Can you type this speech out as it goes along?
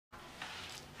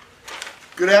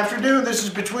Good afternoon. This is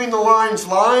Between the Lines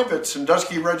Live at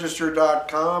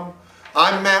SanduskyRegister.com.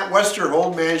 I'm Matt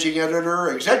Westerhold, Managing Editor,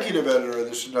 Executive Editor of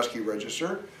the Sandusky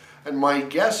Register. And my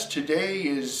guest today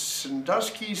is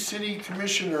Sandusky City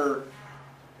Commissioner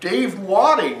Dave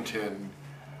Waddington,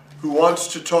 who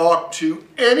wants to talk to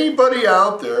anybody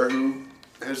out there who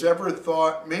has ever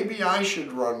thought, maybe I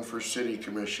should run for City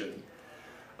Commission.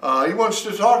 He wants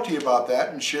to talk to you about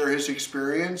that and share his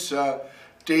experience.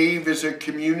 Dave is a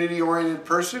community-oriented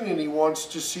person, and he wants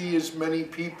to see as many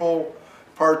people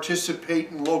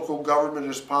participate in local government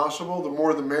as possible. The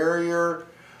more the merrier,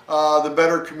 the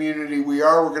better community we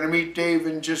are. We're going to meet Dave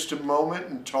in just a moment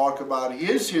and talk about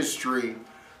his history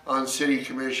on City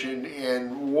Commission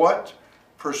and what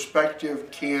prospective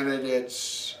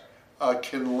candidates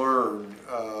can learn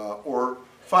or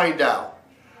find out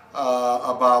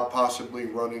about possibly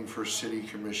running for City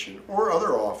Commission or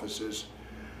other offices.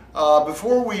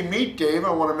 Before we meet Dave,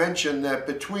 I want to mention that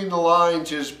Between the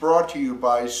Lines is brought to you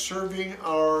by Serving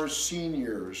Our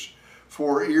Seniors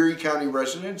for Erie County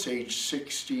residents age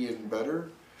 60 and better.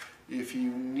 If you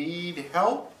need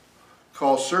help,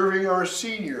 call Serving Our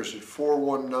Seniors at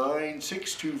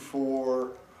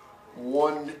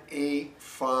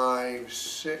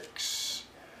 419-624-1856.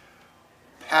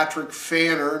 Patrick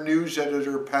Fanner, news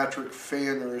editor Patrick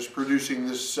Fanner, is producing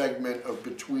this segment of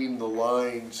Between the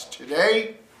Lines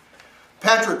today.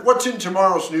 Patrick, what's in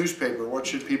tomorrow's newspaper? What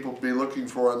should people be looking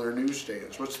for on their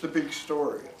newsstands? What's the big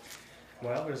story?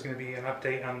 Well, there's going to be an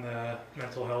update on the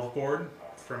mental health board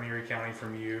from Erie County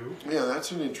from you. Yeah,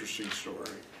 that's an interesting story.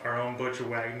 Our own Butcher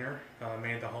Wagner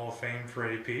made the Hall of Fame for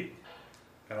AP.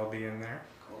 That'll be in there.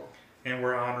 Cool. And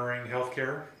we're honoring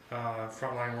healthcare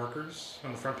frontline workers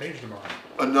on the front page tomorrow.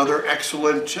 Another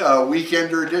excellent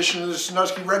weekender edition of the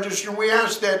Sandusky Register. We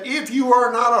ask that if you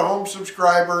are not a home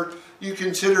subscriber, you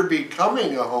consider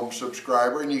becoming a home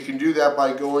subscriber, and you can do that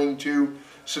by going to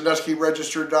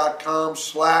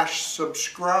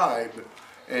SanduskyRegister.com/subscribe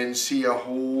and see a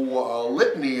whole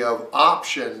litany of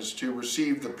options to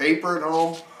receive the paper at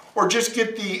home or just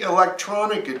get the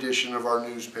electronic edition of our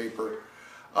newspaper.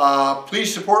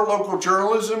 Please support local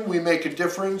journalism. We make a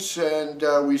difference, and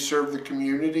we serve the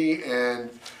community, and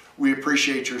we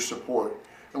appreciate your support.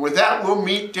 And with that, we'll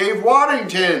meet Dave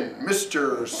Waddington,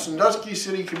 Mr. Sandusky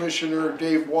City Commissioner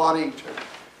Dave Waddington.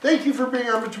 Thank you for being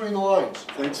on Between the Lines.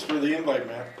 Thanks for the invite,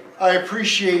 Matt. I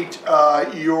appreciate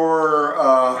your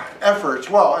efforts.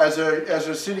 Well, as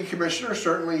a city commissioner,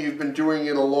 certainly you've been doing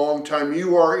it a long time.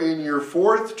 You are in your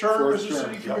fourth term as a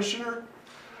city commissioner.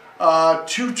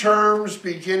 2 terms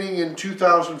beginning in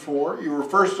 2004. You were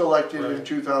first elected in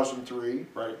 2003.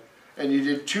 Right. And you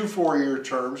did 2 4-year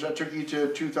terms. That took you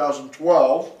to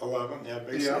 2012. 11, yeah,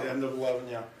 basically end of 11,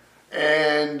 yeah.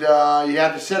 And you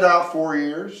had to sit out 4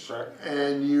 years. Correct.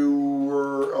 And you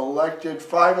were elected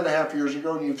 5.5 years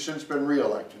ago, and you've since been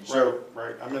re-elected. So,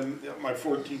 right. I'm in my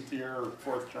 14th year or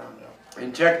 4th term now.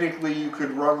 And technically, you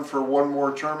could run for 1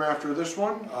 more term after this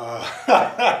one?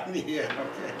 Yeah, okay.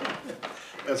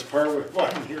 That's part of why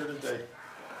I'm here today.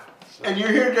 So. And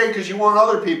you're here today because you want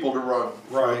other people to run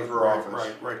for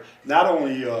office. Right. Not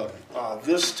only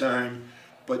this time,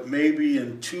 but maybe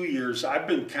in 2 years. I've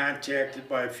been contacted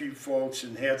by a few folks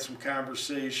and had some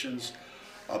conversations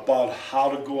about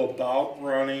how to go about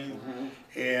running. Mm-hmm.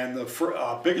 And the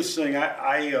biggest thing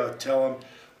I tell them,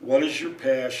 what is your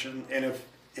passion? And if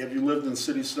you lived in the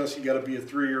city of Sandusky, you got to be a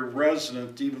 3-year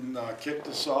resident to even kick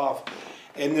this off.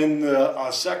 And then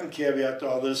the second caveat to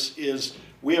all this is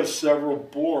we have several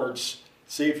boards.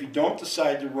 Say if you don't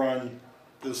decide to run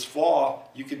this fall,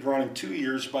 you could run in 2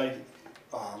 years by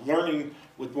learning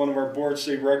with one of our boards,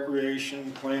 say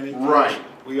recreation, planning. Right.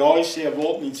 We always have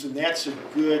openings, and that's a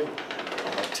good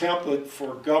template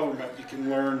for government. You can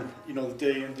learn, the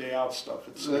day in, day out stuff.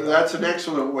 That's an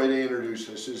excellent way to introduce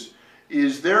this.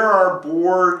 Is there are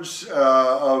boards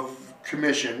of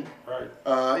commission, right?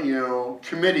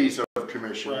 Committees of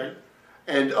commission, right,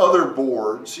 and other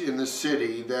boards in the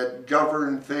city that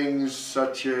govern things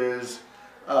such as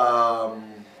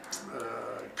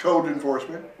code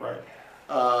enforcement, right,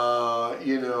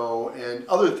 and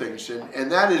other things,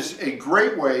 and that is a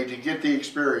great way to get the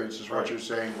experience, is what you're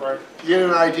saying, right? To get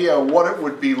an idea of what it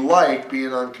would be like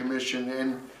being on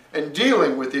commission and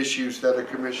dealing with issues that a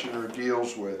commissioner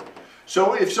deals with.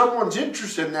 So if someone's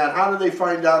interested in that, how do they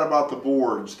find out about the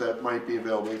boards that might be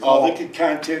available? They could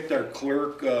contact our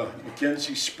clerk,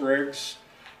 Mackenzie Spriggs.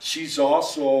 She's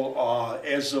also,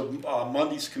 as of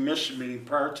Monday's commission meeting,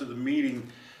 prior to the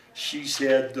meeting, she's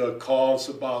had calls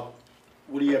about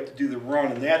what do you have to do to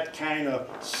run, and that kind of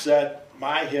set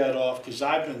my head off because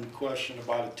I've been questioned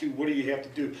about it too. What do you have to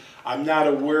do? I'm not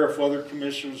aware if other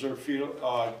commissioners are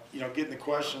getting the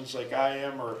questions like I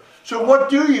am. Or So what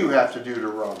do you have to do to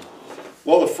run?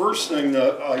 well, the first thing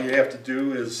that you have to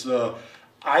do is,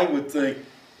 I would think,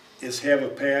 is have a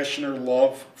passion or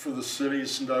love for the city of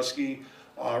Sandusky.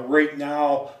 Right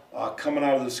now, coming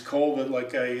out of this COVID,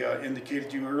 like I indicated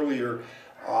to you earlier,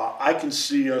 I can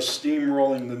see us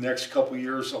steamrolling the next couple of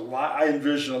years. I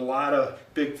envision a lot of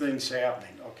big things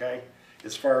happening, okay,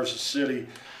 as far as the city.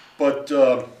 But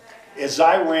as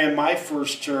I ran my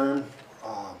first term,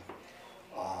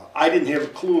 I didn't have a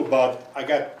clue about, I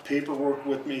got paperwork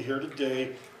with me here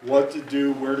today, what to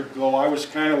do, where to go. I was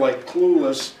kind of like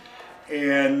clueless,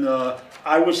 and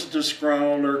I was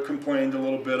disgruntled or complained a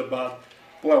little bit about,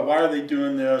 boy, why are they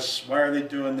doing this? Why are they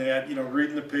doing that? You know,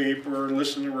 reading the paper,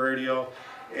 listening to radio.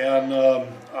 And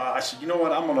I said, you know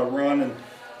what, I'm going to run. And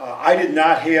I did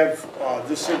not have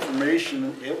this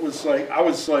information. It was like, I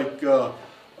was like a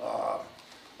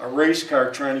race car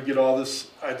trying to get all this.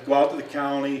 I'd go out to the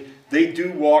county. They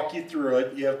do walk you through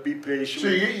it. You have to be patient. So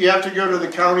you have to go to the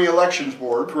county elections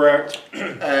board. Correct.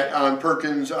 On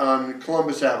Perkins, on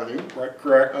Columbus Avenue. Right,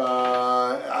 correct.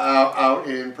 Out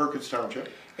in Perkins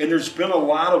Township. And there's been a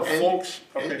lot of folks.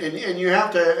 Okay. And you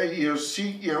have to,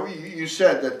 you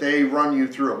said that they run you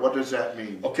through it. What does that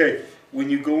mean? Okay, when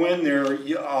you go in there,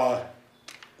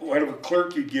 whatever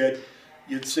clerk you get,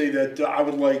 you'd say that I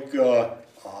would like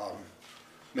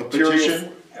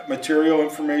material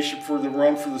information for the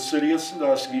run for the city of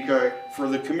Sandusky, Okay. for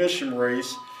the commission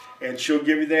race, and she'll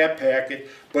give you that packet.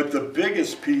 But the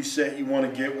biggest piece that you want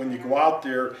to get when you go out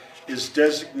there is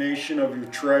designation of your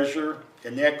treasurer,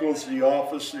 and that goes to the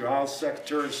office, the House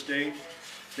Secretary of State.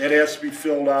 That has to be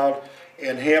filled out,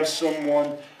 and have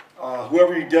someone,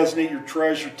 whoever you designate your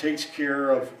treasurer takes care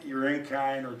of your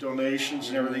in-kind or donations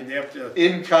and everything. They have to.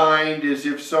 In-kind is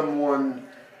if someone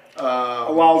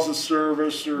allows a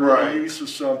service or right. a use of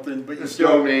something, but you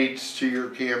donates to your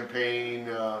campaign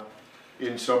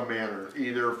in some manner,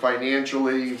 either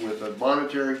financially with a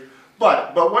monetary.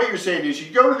 But what you're saying is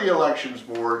you go to the elections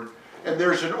board and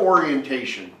there's an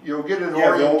orientation. You'll get an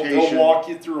orientation. They'll walk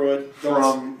you through it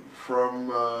from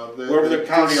the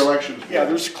county elections board. Yeah,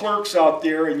 there's clerks out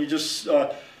there, and you just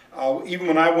even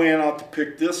when I went out to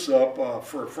pick this up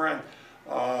for a friend.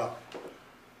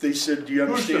 They said, "Do you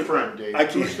understand?" Who's the friend, Dave?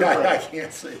 I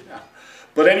can't say that.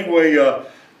 But anyway,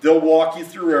 they'll walk you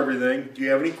through everything. Do you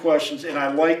have any questions? And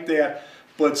I like that.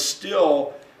 But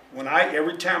still,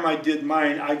 every time I did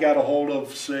mine, I got a hold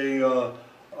of, say,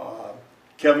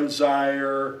 Kevin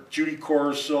Zier, Judy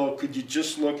Corso. Could you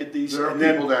just look at these? There are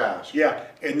people to ask. Yeah,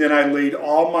 and then I laid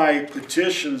all my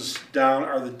petitions down.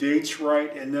 Are the dates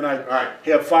right? And then I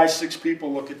have 5, 6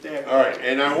 people look at that. All right,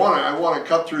 and I want to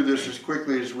cut through this as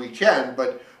quickly as we can,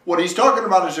 but what he's talking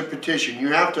about is a petition. You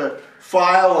have to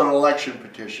file an election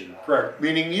petition. Correct.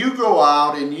 Meaning you go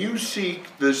out and you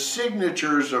seek the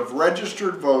signatures of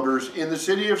registered voters in the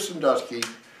city of Sandusky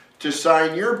to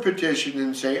sign your petition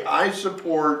and say, I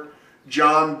support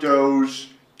John Doe's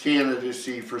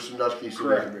candidacy for Sandusky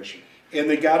City Commission. And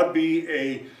they got to be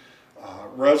a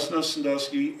resident of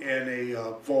Sandusky and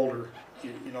a voter.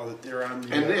 You know, that they're on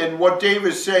the... And what Dave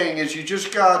is saying is you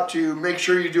just got to make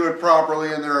sure you do it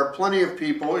properly, and there are plenty of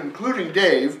people, including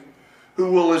Dave,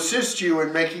 who will assist you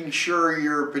in making sure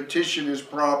your petition is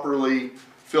properly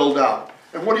filled out.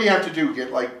 And what do you have to do?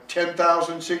 Get like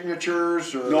 10,000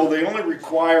 signatures? Or? No, they only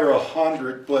require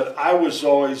 100, but I was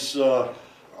always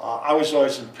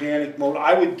in panic mode.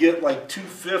 I would get like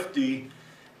 250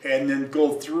 and then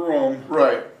go through them,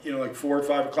 right? You know, like 4 or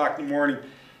 5 o'clock in the morning.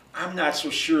 I'm not so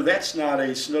sure. That's not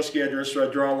a Sandusky address, so I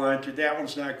draw a line through. That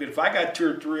one's not good. If I got 2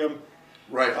 or 3 of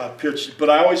them, pitched. But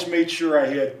I always made sure I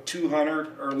had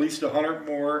 200 or at least 100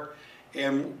 more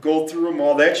and go through them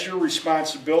all. That's your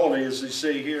responsibility, as they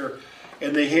say here.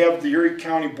 And they have the Erie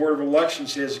County Board of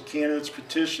Elections has candidates'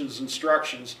 petitions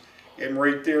instructions, and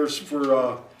right there's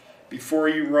for before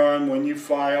you run, when you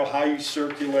file, how you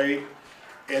circulate,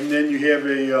 and then you have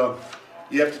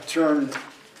you have to turn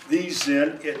these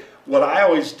in. What I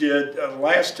always did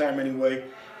last time anyway,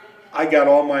 I got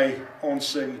all my own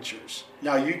signatures.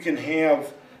 Now you can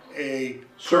have a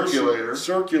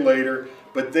circulator,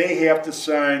 but they have to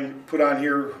sign, put on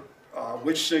here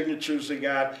which signatures they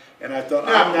got, and I thought,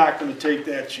 I'm not going to take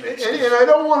that chance. And I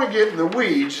don't want to get in the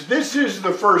weeds. This is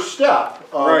the first step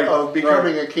of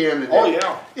becoming a candidate. Oh,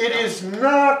 yeah. It is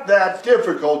not that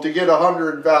difficult to get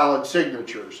 100 valid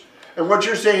signatures. And what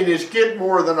you're saying is get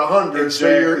more than 100 so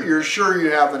you're sure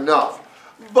you have enough.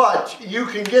 But you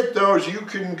can get those. You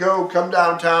can come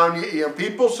downtown. You know,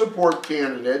 people support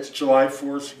candidates. July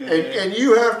 4th. And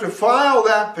you have to file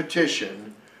that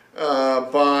petition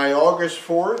by August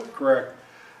 4th. Correct.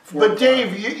 But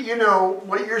Dave, you know,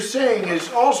 what you're saying is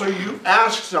also you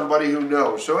ask somebody who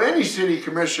knows. So any city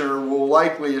commissioner will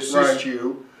likely assist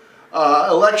you.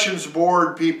 Elections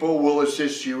board people will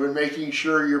assist you in making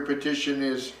sure your petition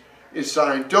is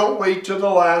signed. Don't wait till the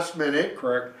last minute.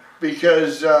 Correct.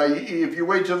 Because if you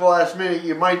wait till the last minute,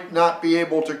 you might not be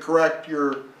able to correct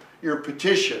your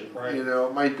petition. Right. You know,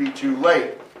 it might be too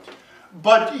late.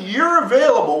 But you're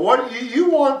available. What you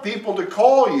want people to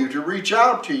call you, to reach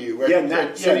out to you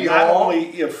at City Hall? Not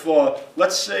only if,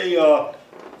 let's say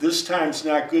this time's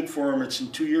not good for them, it's in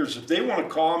 2 years. If they want to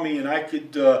call me and I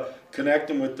could connect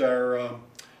them with our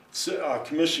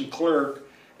commission clerk,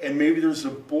 and maybe there's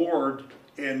a board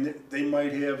and they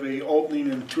might have a opening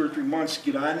in 2 or 3 months,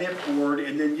 get on that board,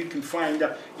 and then you can find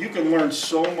out. You can learn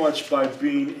so much by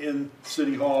being in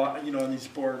City Hall, you know, on these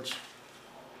boards.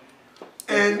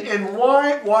 And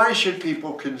why should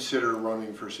people consider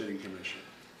running for city commission?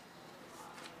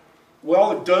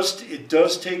 Well, it does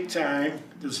take time.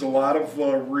 There's a lot of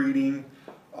reading,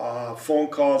 phone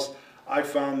calls. I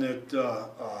found that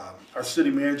our city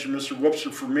manager, Mr.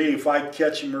 Whoopser, for me, if I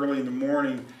catch him early in the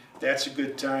morning, that's a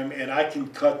good time, and I can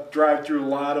drive through a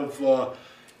lot of.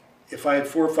 If I had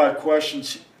 4 or 5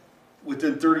 questions,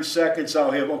 within 30 seconds,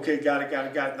 I'll have got it.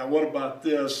 Now, what about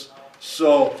this?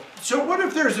 So what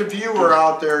if there's a viewer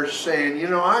out there saying, you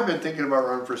know, I've been thinking about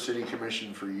running for city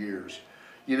commission for years.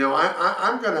 You know,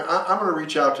 I'm gonna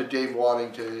reach out to Dave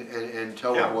Waddington and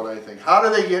tell him what I think. How do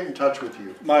they get in touch with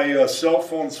you? My cell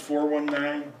phone's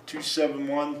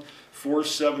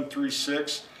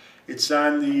 419-271-4736. It's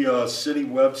on the city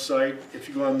website. If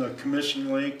you go on the commission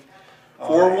link,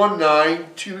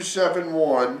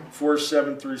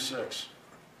 419-271-4736.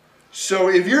 So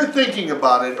if you're thinking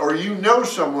about it, or you know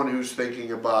someone who's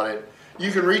thinking about it,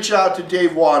 you can reach out to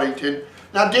Dave Waddington.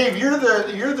 Now, Dave, you're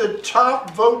the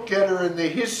top vote getter in the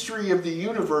history of the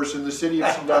universe in the city of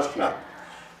Sandusky.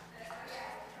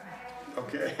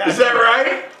 Okay. Is that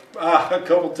right? A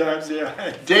couple times,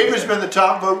 yeah. Dave has been the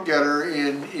top vote getter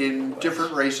in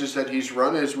different races that he's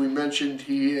run. As we mentioned,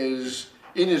 he is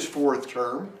in his 4th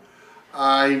term.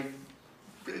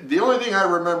 The only thing I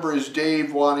remember is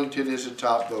Dave Waddington is a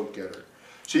top vote getter.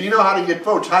 So you know how to get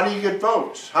votes. How do you get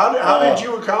votes? How did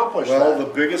you accomplish that? Well, the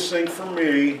biggest thing for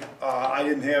me, I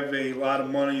didn't have a lot of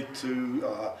money to,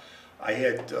 I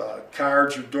had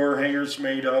cards or door hangers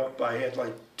made up. I had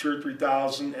like 2,000 or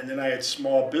 3,000, and then I had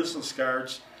small business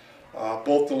cards.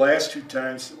 Both the last 2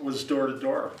 times was door to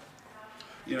door.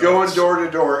 Going door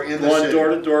to door in the city. Going door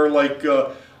to door, like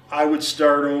I would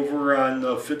start over on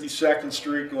 52nd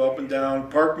Street, go up and down,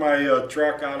 park my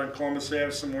truck out on Columbus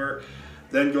Ave somewhere,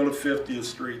 then go to 50th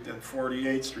Street, then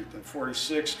 48th Street, then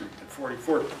 46th Street, then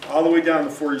 44th, all the way down to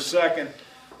 42nd.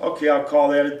 Okay, I'll call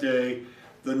that a day.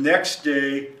 The next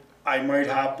day, I might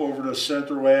hop over to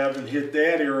Central Ave and hit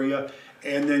that area,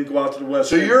 and then go out to the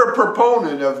west. So you're a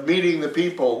proponent of meeting the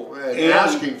people and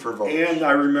asking for votes. And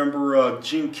I remember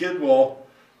Gene Kidwell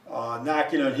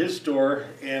knocking on his door,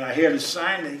 and I had his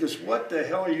sign, and he goes, "What the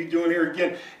hell are you doing here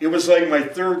again?" It was like my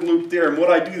 3rd loop there, and what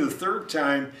I do the 3rd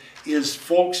time is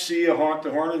folks see a honk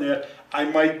the horn in that. I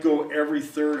might go every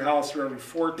 3rd house or every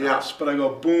 4th house, but I go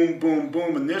boom, boom,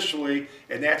 boom initially,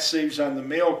 and that saves on the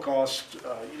mail cost.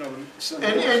 You know,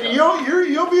 and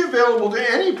you'll be available to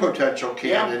any potential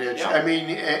candidates. Yeah. I mean,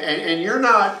 and you're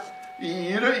not.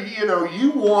 You know, you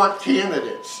want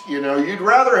candidates. You know, you'd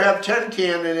rather have 10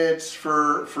 candidates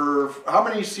for how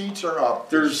many seats are up?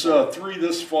 There's 3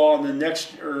 this fall, and the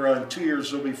next, or in 2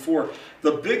 years there'll be 4.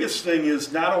 The biggest thing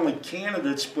is not only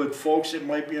candidates, but folks that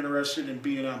might be interested in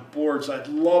being on boards. I'd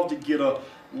love to get a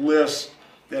list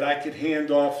that I could hand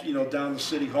off, you know, down to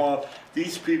City Hall.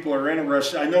 These people are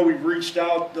interested. I know we've reached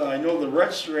out. I know the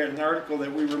Register had an article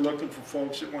that we were looking for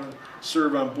folks that want to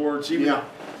serve on boards. Even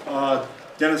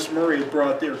Dennis Murray had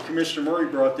brought that, or Commissioner Murray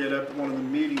brought that up at one of the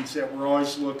meetings, that we're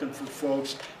always looking for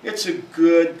folks. It's a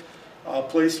good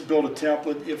place to build a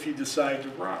template if you decide to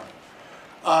run.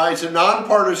 It's a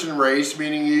nonpartisan race,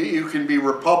 meaning you can be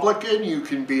Republican, you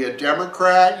can be a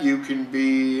Democrat, you can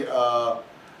be a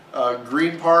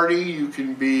Green Party, you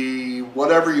can be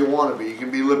whatever you want to be. You can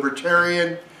be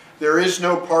Libertarian. There is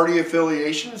no party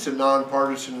affiliation. It's a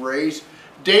nonpartisan race.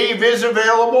 Dave is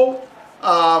available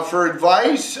for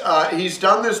advice. He's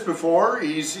done this before.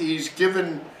 He's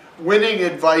given winning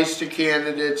advice to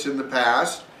candidates in the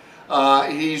past.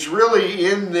 He's really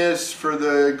in this for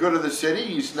the good of the city.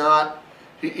 He's not.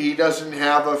 He doesn't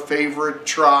have a favorite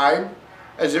tribe,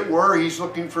 as it were. He's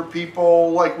looking for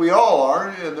people like we all are,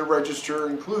 and the Register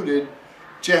included,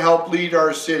 to help lead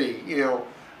our city. You know,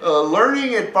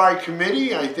 learning it by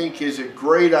committee, I think, is a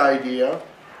great idea.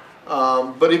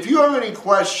 But if you have any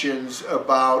questions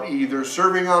about either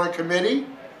serving on a committee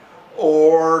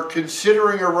or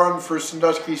considering a run for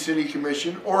Sandusky City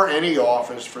Commission, or any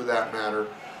office for that matter,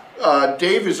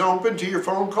 Dave is open to your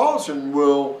phone calls and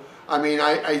will,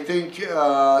 I think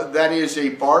that is a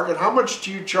bargain. How much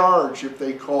do you charge if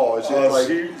they call? Is it like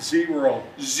zero?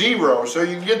 Zero. So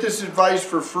you can get this advice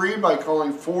for free by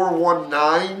calling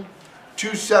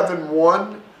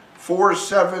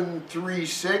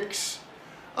 419-271-4736.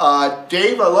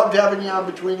 Dave, I loved having you on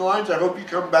Between the Lines. I hope you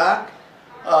come back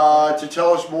to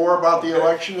tell us more about the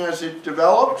election as it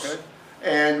develops. Okay.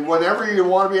 And whenever you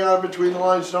want to be on Between the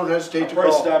Lines, don't hesitate to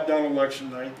Probably call. stop down election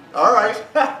night. All right.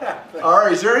 All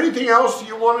right. Is there anything else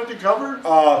you wanted to cover?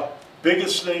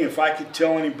 Biggest thing, if I could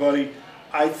tell anybody,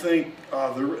 I think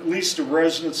at least the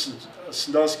residents of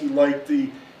Sandusky like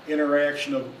the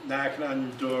interaction of knocking on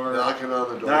your door. Knocking on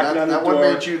the door. Knocking on the that door. one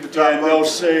made you the top And they'll vote.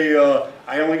 say,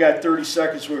 I only got 30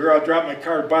 seconds. Well, here, I'll drop my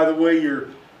card. By the way, your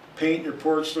paint, your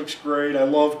porch looks great. I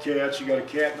love cats. You got a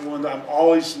cat in the window. I'm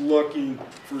always looking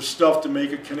for stuff to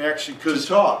make a connection. Because,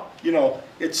 you know,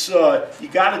 it's, you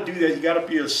got to do that. You got to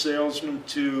be a salesman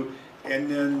too.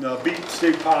 And then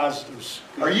stay positive.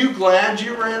 Are you glad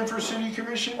you ran for city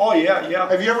commission? Oh, yeah, yeah.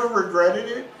 Have you ever regretted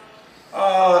it?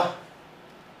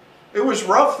 It was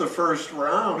rough the first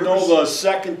round. The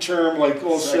second term, like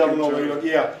 07, Second 08,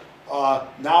 yeah.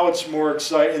 Now it's more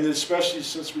exciting, and especially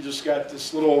since we just got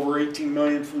this little over 18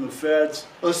 million from the feds.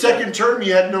 Well, the second term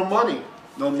you had no money.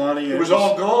 No money. It was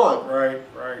all gone. Right.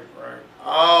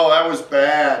 Oh, that was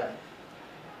bad.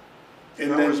 And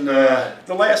That then was bad.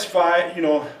 the last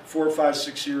 4, 5,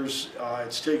 6 years,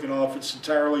 it's taken off. It's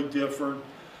entirely different.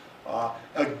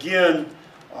 Again,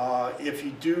 if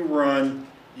you do run,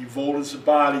 you vote as a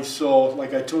body. So,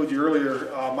 like I told you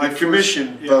earlier, my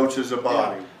commission votes as a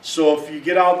body. Yeah. So if you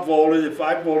get outvoted, if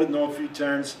I voted no a few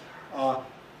times, I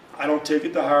don't take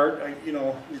it to heart.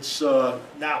 It's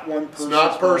not one person. It's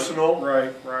not personal.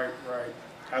 Right.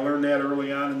 I learned that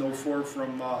early on in 04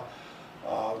 from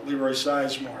Leroy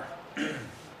Sizemore.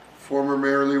 Former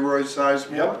Mayor Leroy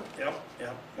Sizemore. Yep.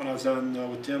 When I was on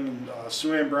with Tim and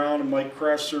Sue Ann Brown and Mike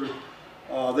Kresser,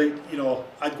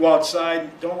 I'd go outside.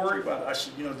 Don't worry about it. I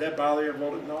said, did that bother you? I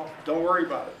voted no. Don't worry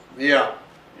about it. Yeah.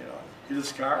 Hit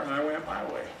his car and I went my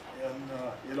way, and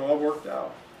it all worked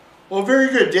out. Well, very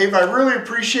good, Dave. I really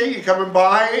appreciate you coming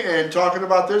by and talking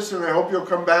about this, and I hope you'll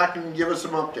come back and give us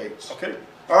some updates. Okay.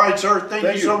 All right, sir. Thank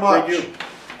you so much. Thank you.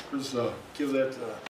 Give that.